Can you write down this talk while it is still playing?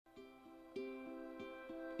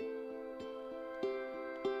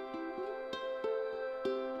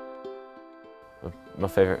My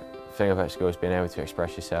favourite thing about school is being able to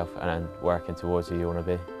express yourself and then working towards who you want to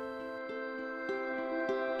be.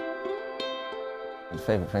 The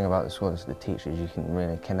favourite thing about the school is the teachers. You can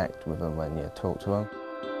really connect with them when you talk to them.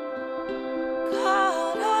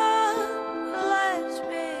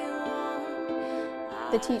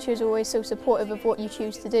 The teachers are always so supportive of what you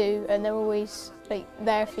choose to do, and they're always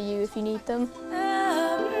there for you if you need them.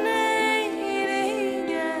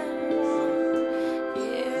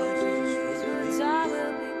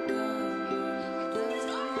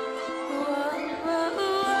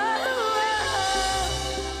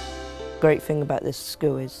 Great thing about this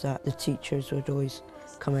school is that the teachers would always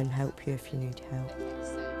come and help you if you need help.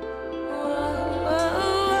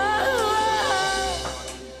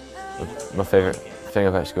 My favourite thing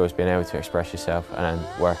about school is being able to express yourself and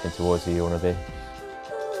then working towards who you want to be.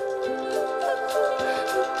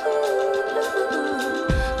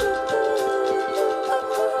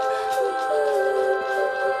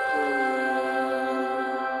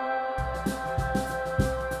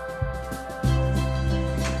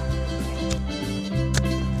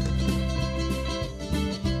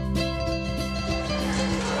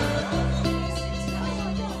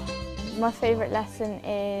 My favourite lesson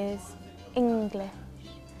is English,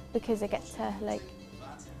 because I get to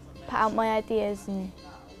put out my ideas and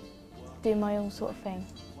do my own sort of thing.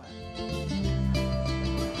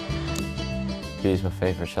 PE is my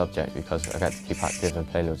favourite subject because I get to keep active and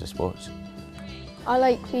play loads of sports. I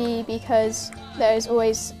like PE because there's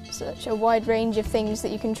always such a wide range of things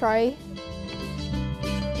that you can try.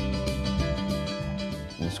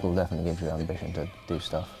 The school definitely gives you ambition to do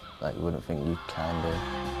stuff that you wouldn't think you can do.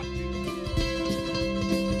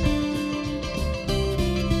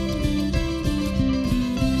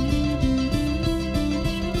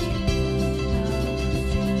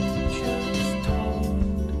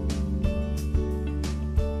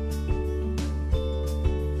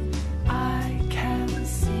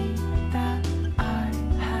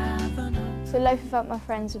 So life without my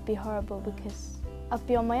friends would be horrible because I'd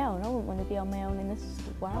be on my own. I wouldn't want to be on my own in this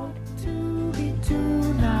world.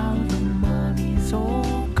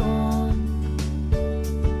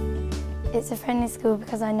 It's a friendly school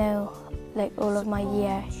because I know all of my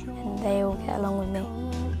year and they all get along with me.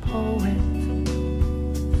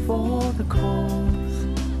 For the cause.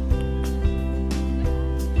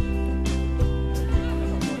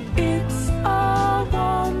 It's a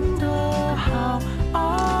wonder how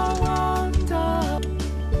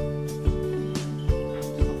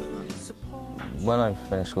When I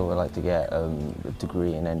finish school, I'd like to get a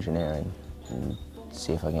degree in engineering and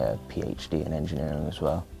see if I can get a PhD in engineering as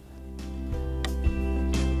well.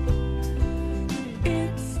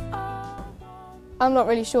 I'm not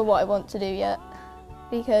really sure what I want to do yet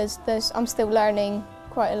because I'm still learning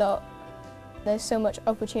quite a lot. There's so much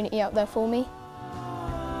opportunity out there for me.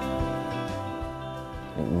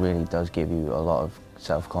 It really does give you a lot of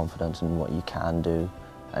self-confidence in what you can do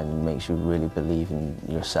and makes you really believe in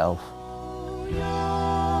yourself. Yeah.